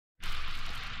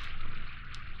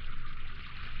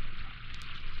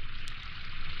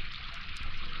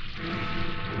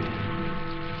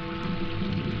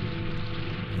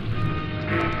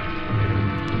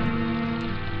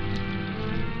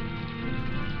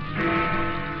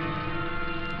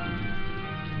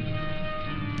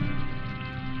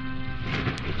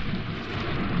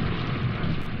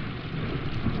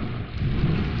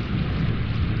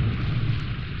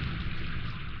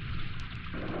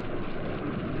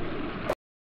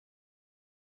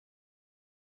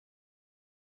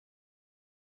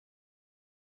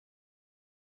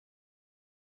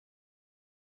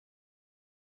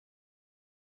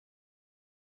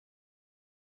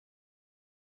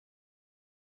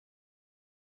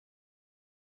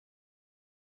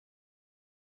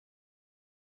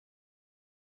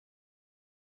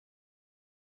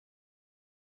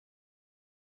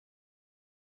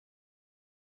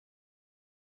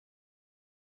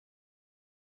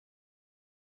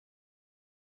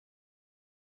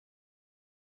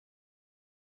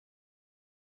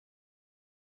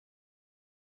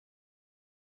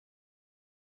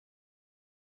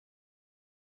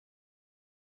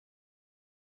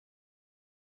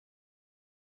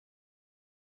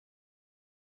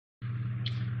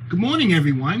Good morning,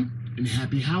 everyone, and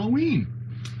happy Halloween.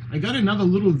 I got another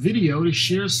little video to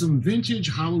share some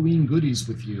vintage Halloween goodies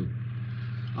with you.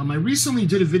 I recently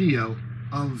did a video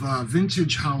of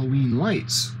vintage Halloween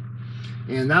lights,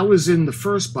 and that was in the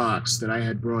first box that I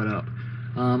had brought up.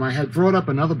 I had brought up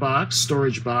another box,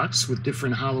 storage box, with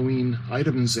different Halloween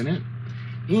items in it,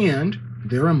 and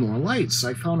there are more lights.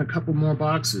 I found a couple more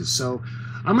boxes, so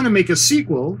I'm going to make a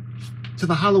sequel to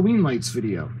the Halloween lights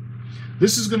video.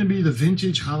 This is going to be the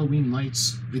vintage Halloween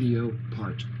lights video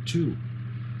part 2.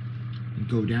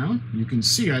 Go down, you can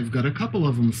see I've got a couple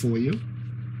of them for you.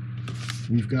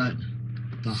 We've got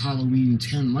the Halloween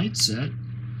 10 light set,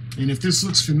 and if this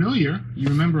looks familiar, you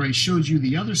remember I showed you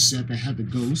the other set that had the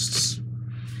ghosts,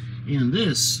 and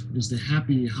this is the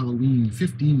Happy Halloween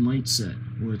 15 light set,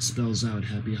 where it spells out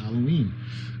Happy Halloween.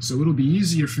 So it'll be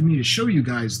easier for me to show you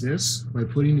guys this by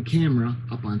putting the camera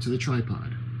up onto the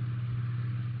tripod.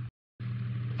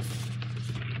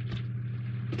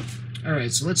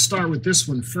 Alright, so let's start with this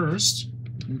one first.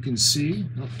 You can see,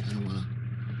 oh, I don't want to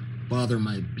bother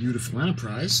my beautiful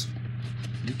Enterprise.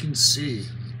 You can see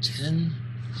the 10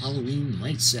 Halloween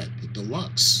light set, the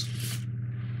deluxe,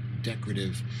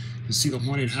 decorative. You can see the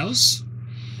haunted house,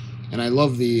 and I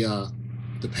love the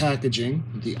packaging,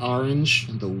 the orange,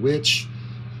 and the witch,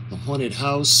 the haunted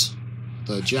house,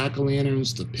 the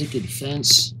jack-o'-lanterns, the picket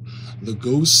fence, the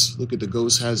ghost. Look at the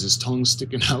ghost has his tongue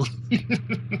sticking out.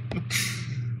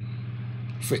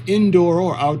 For indoor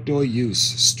or outdoor use,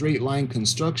 straight line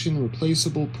construction,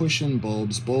 replaceable push-in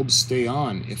bulbs. Bulbs stay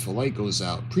on if a light goes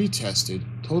out. Pre-tested,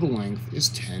 total length is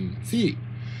 10 feet.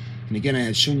 And again, I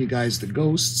had shown you guys the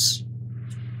ghosts,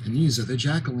 and these are the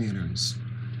jack-o'-lanterns.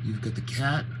 You've got the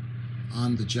cat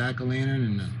on the jack-o'-lantern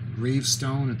and the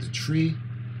gravestone at the tree,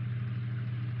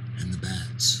 and the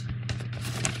bats.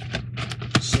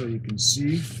 So you can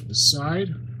see the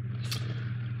side.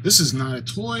 This is not a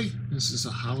toy, this is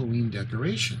a Halloween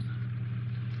decoration.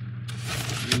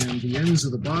 And the ends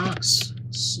of the box,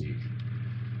 let's see,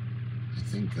 I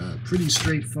think pretty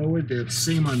straightforward. They're the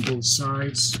same on both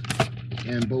sides,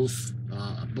 and both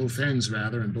ends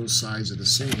rather, and both sides are the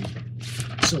same.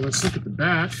 So let's look at the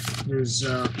back. There's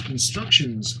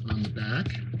instructions on the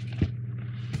back.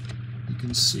 You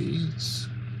can see it's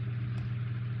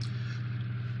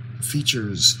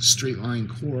features straight line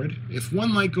cord. If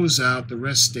one light goes out, the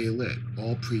rest stay lit.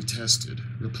 All pre-tested.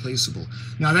 Replaceable.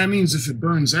 Now that means if it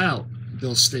burns out,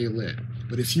 they'll stay lit.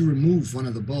 But if you remove one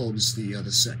of the bulbs, the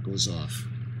set goes off.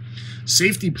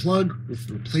 Safety plug with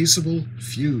replaceable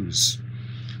fuse.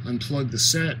 Unplug the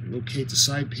set, locate the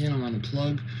side panel on the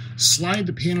plug, slide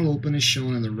the panel open as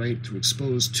shown on the right to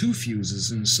expose 2 fuses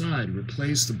inside.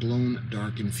 Replace the blown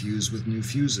darkened fuse with new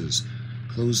fuses.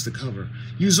 Close the cover.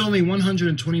 Use only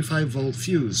 125 volt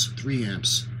fuse, 3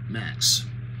 amps max.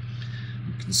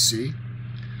 You can see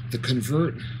to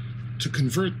convert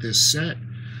this set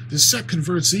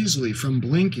converts easily from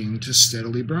blinking to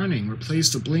steadily burning. Replace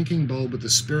the blinking bulb with the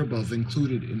spare bulb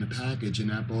included in the package, and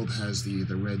that bulb has the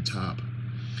red top.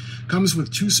 Comes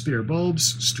with 2 spare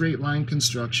bulbs, straight line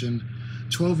construction,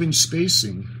 12-inch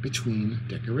spacing between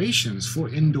decorations for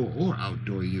indoor or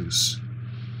outdoor use.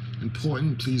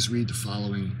 Important, please read the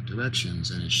following directions,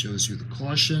 and it shows you the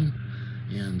caution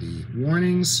and the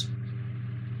warnings.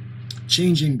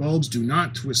 Changing bulbs: do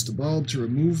not twist the bulb. To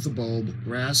remove the bulb,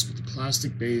 grasp the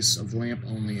plastic base of lamp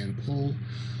only and pull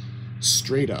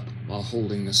straight up while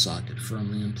holding the socket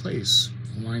firmly in place.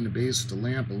 Align the base with the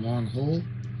lamp, oblong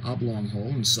hole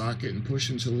in socket, and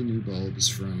push until the new bulb is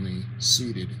firmly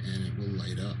seated, and it will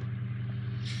light up.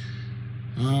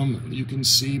 You can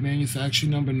see manufacturer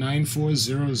number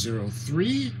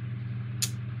 94003,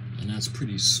 and that's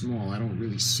pretty small. I don't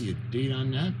really see a date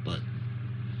on that, but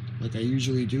like I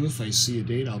usually do, if I see a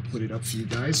date, I'll put it up for you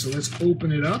guys. So let's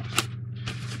open it up,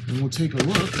 and we'll take a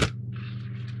look.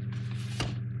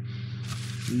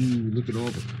 Ooh, look at all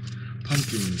the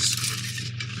pumpkins.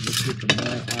 We'll take them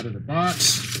all out of the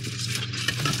box.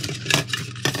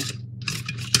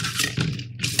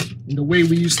 And the way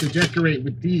we used to decorate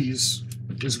with these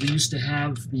is we used to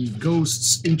have the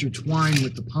ghosts intertwine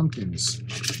with the pumpkins,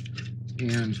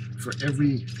 and for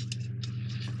every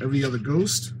other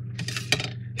ghost,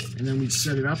 and then we'd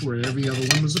set it up where every other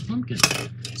one was a pumpkin.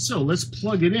 So let's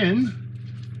plug it in.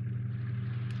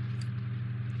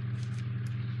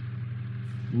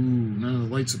 Ooh, none of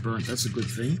the lights are burnt. That's a good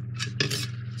thing.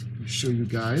 I'll show you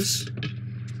guys.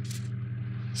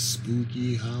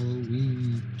 Spooky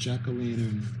Halloween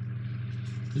jack-o'-lantern.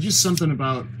 There's just something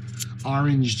about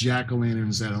orange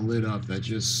jack-o'-lanterns that are lit up that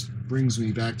just brings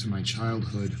me back to my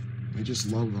childhood. I just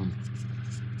love them.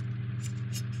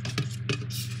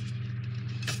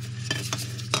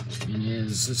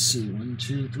 is, let's see, 1,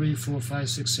 2, 3, 4, 5,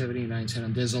 6, 7, 8, 9,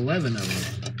 10. There's 11 of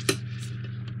them.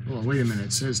 Oh, wait a minute.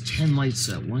 It says 10 light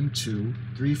set. 1, 2,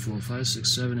 3, 4, 5,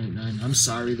 6, 7, 8, 9. I'm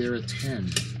sorry, there are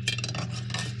 10.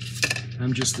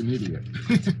 I'm just an idiot.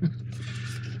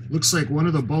 Looks like one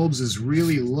of the bulbs is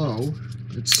really low.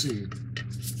 Let's see.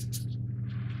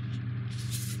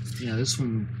 Yeah, this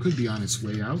one could be on its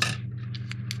way out.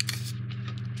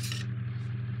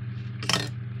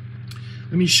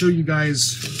 Let me show you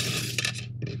guys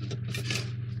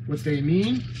what they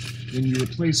mean when you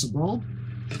replace a bulb.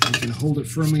 You can hold it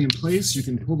firmly in place. You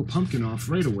can pull the pumpkin off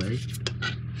right away.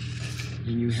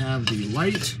 And you have the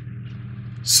light.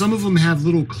 Some of them have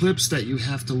little clips that you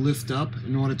have to lift up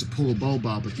in order to pull a bulb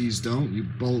out, but these don't. You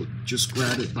just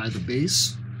grab it by the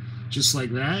base, just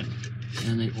like that,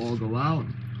 and they all go out.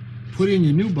 Put in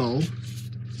your new bulb,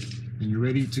 and you're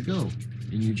ready to go.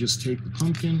 And you just take the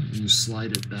pumpkin and you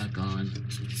slide it back on,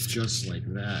 just like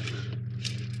that.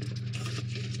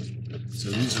 So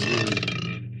these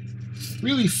are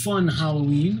really fun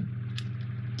Halloween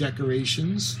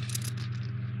decorations.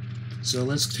 So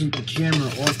let's take the camera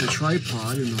off the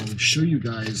tripod and I'll show you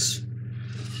guys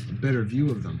a better view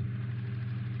of them.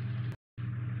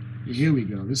 Here we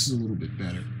go. This is a little bit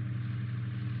better.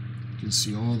 You can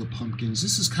see all the pumpkins.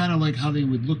 This is kind of like how they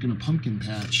would look in a pumpkin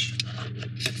patch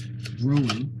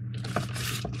growing.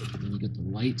 And you get the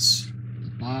lights, the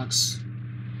box.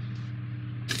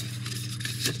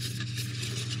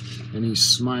 And he's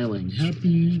smiling.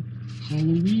 Happy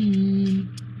Halloween!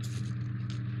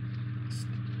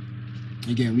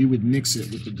 Again, we would mix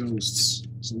it with the ghosts.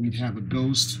 So we'd have a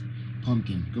ghost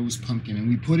pumpkin, and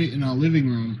we put it in our living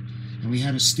room, and we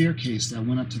had a staircase that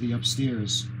went up to the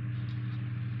upstairs,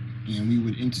 and we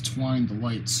would intertwine the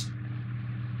lights.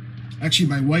 Actually,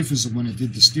 my wife was the one that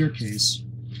did the staircase,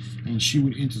 and she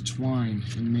would intertwine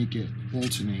and make it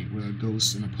alternate with a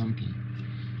ghost and a pumpkin.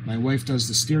 My wife does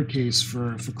the staircase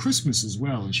for Christmas as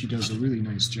well, and she does a really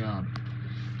nice job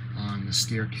on the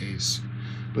staircase.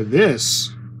 But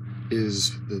this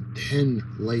is the 10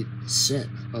 light set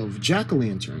of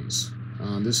jack-o'-lanterns.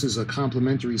 This is a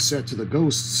complimentary set to the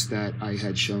ghosts that I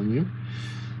had shown you.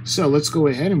 So let's go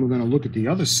ahead and we're going to look at the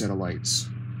other set of lights.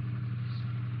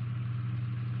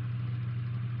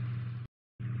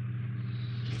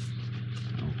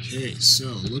 Okay, so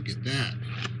look at that.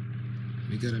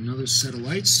 We got another set of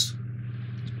lights.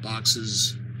 This box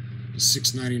is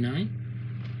 $6.99.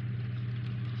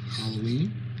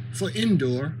 Halloween for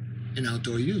indoor and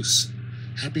outdoor use.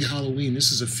 Happy Halloween.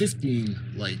 This is a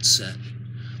 15 light set.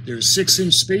 There is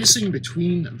 6-inch spacing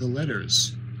between the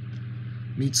letters.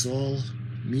 Meets all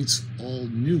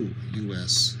new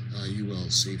US UL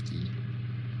safety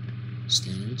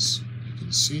standards. You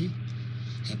can see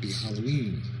Happy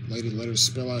Halloween. Lighted letters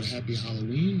spell out Happy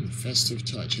Halloween with festive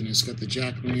touch, and it's got the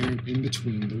jack-o'-lantern in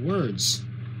between the words.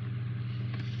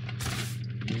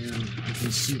 And you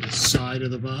can see the side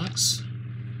of the box.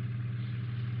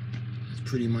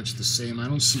 Pretty much the same. I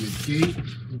don't see a date.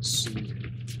 Let's see.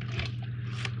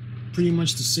 Pretty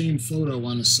much the same photo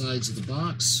on the sides of the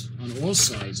box, on all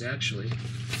sides actually.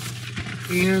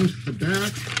 And the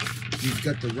back, you've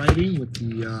got the writing with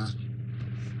the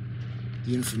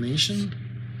information.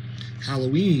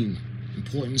 Halloween,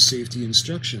 important safety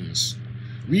instructions.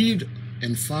 Read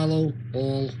and follow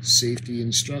all safety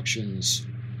instructions.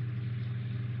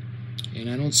 And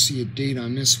I don't see a date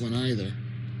on this one either.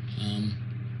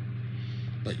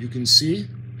 But you can see,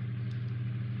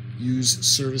 use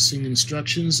servicing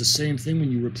instructions. The same thing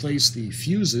when you replace the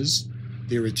fuses.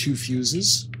 There are 2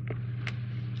 fuses.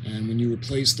 And when you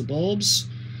replace the bulbs,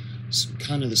 it's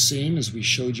kind of the same as we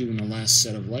showed you in the last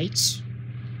set of lights.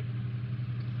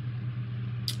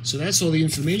 So that's all the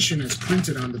information that's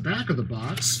printed on the back of the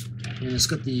box. And it's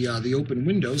got the open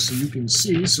window so you can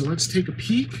see. So let's take a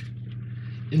peek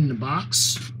in the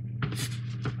box.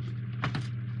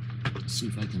 Let's see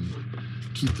if I can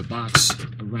keep the box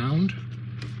around.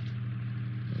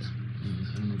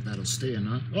 I don't know if that'll stay or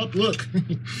not. Oh, look!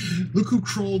 Look who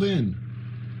crawled in.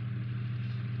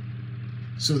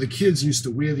 So the kids used to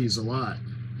wear these a lot.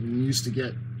 And we used to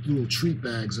get little treat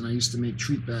bags, and I used to make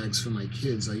treat bags for my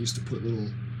kids. I used to put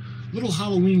little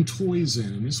Halloween toys in,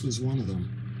 and this was one of them.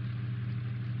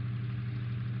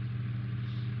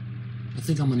 I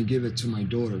think I'm going to give it to my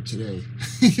daughter today,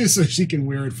 so she can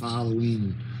wear it for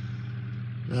Halloween.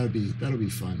 That'll be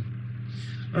fun.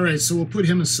 All right, so we'll put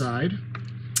him aside,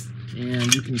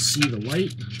 and you can see the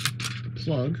light, the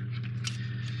plug,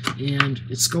 and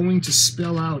it's going to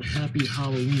spell out Happy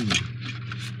Halloween.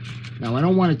 Now, I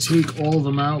don't want to take all of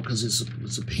them out because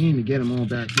it's a pain to get them all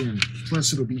back in.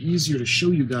 Plus, it'll be easier to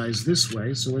show you guys this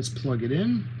way, so let's plug it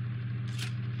in.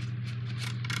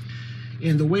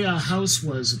 And the way our house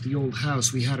was at the old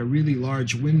house, we had a really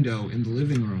large window in the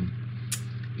living room.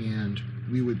 And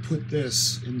we would put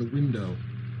this in the window.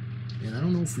 And I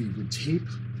don't know if we would tape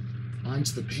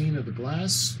onto the pane of the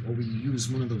glass or we use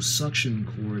one of those suction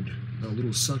cord,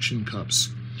 little suction cups.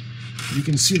 You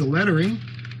can see the lettering.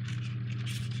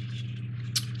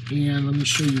 And let me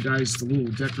show you guys the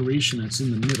little decoration that's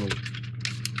in the middle.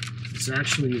 It's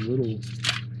actually a little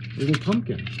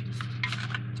pumpkin.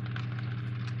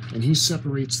 And he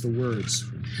separates the words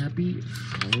from Happy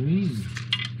Halloween.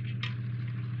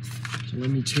 So let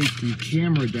me take the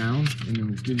camera down and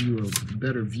it'll give you a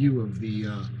better view of the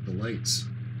lights.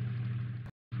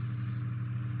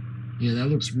 Yeah, that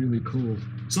looks really cool.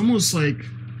 It's almost like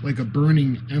a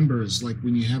burning embers, like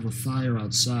when you have a fire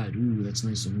outside. Ooh, that's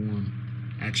nice and warm.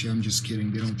 Actually, I'm just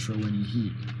kidding. They don't throw any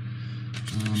heat.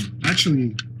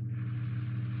 Actually,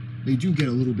 they do get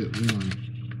a little bit warm.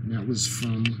 And that was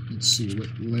from, let's see, what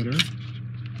letter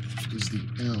is the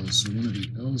L? So one of the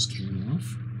L's came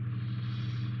off.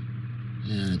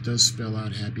 And it does spell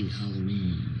out Happy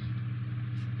Halloween.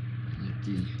 Like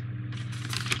the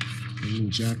little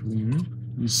jack-o'-lantern.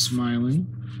 He's smiling.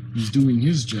 He's doing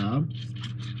his job.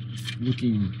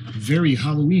 Looking very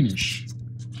Halloweenish.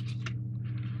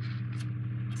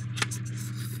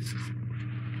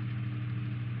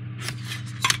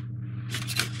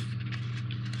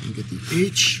 We get the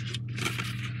H,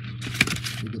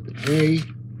 we get the A,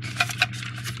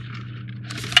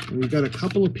 and we've got a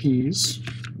couple of P's,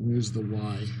 and there's the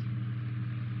Y.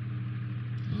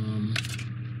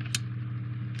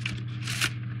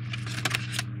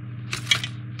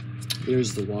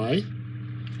 There's the Y,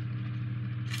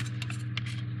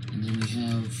 and then we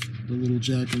have the little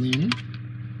jack-o'-lantern,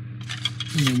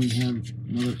 and then we have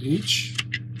another H,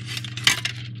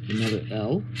 another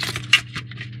L.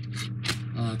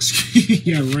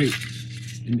 Yeah, right.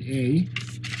 An A.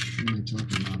 What am I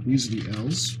talking about? These are the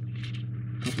L's.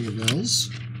 A couple of L's.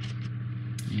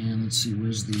 And let's see,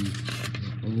 where's the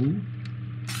O?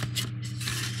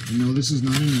 And no, this is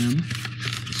not an M.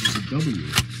 This is a W.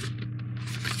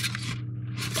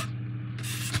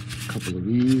 A couple of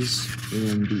E's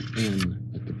and the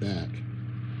N at the back.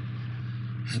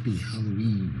 Happy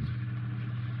Halloween.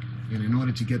 And in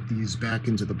order to get these back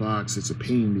into the box, it's a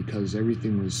pain because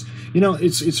everything was... You know,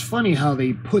 it's funny how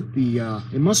they put the...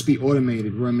 it must be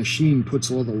automated, where a machine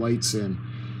puts all the lights in.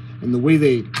 And the way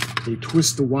they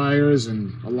twist the wires,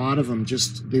 and a lot of them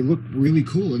just... They look really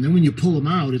cool. And then when you pull them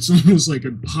out, it's almost like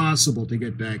impossible to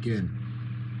get back in.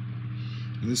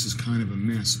 And this is kind of a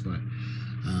mess, but...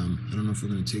 I don't know if we're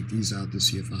going to take these out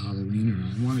this year for Halloween, or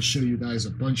I want to show you guys a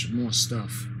bunch of more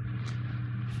stuff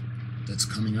that's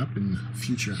coming up in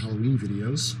future Halloween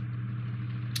videos,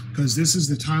 because this is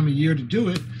the time of year to do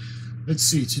it. Let's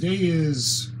see, today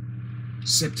is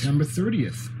September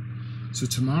 30th, so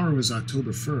tomorrow is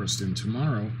October 1st, and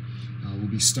tomorrow we'll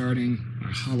be starting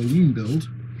our Halloween build.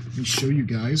 Let me show you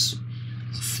guys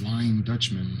a Flying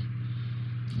Dutchman,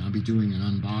 and I'll be doing an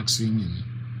unboxing and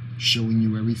showing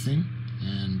you everything,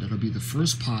 and that'll be the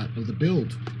first part of the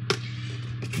build.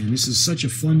 And this is such a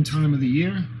fun time of the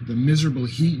year. The miserable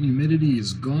heat and humidity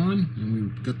is gone, and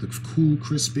we've got the cool,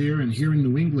 crisp air, and here in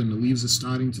New England, the leaves are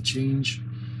starting to change,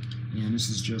 and this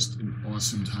is just an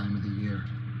awesome time of the year.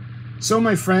 So,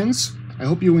 my friends, I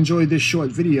hope you enjoyed this short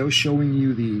video showing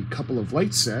you the couple of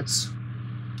light sets,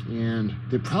 and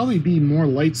there'll probably be more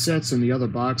light sets in the other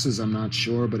boxes, I'm not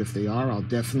sure, but if they are, I'll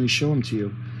definitely show them to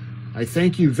you. I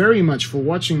thank you very much for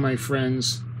watching, my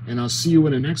friends, and I'll see you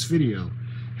in the next video.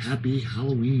 Happy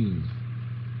Halloween.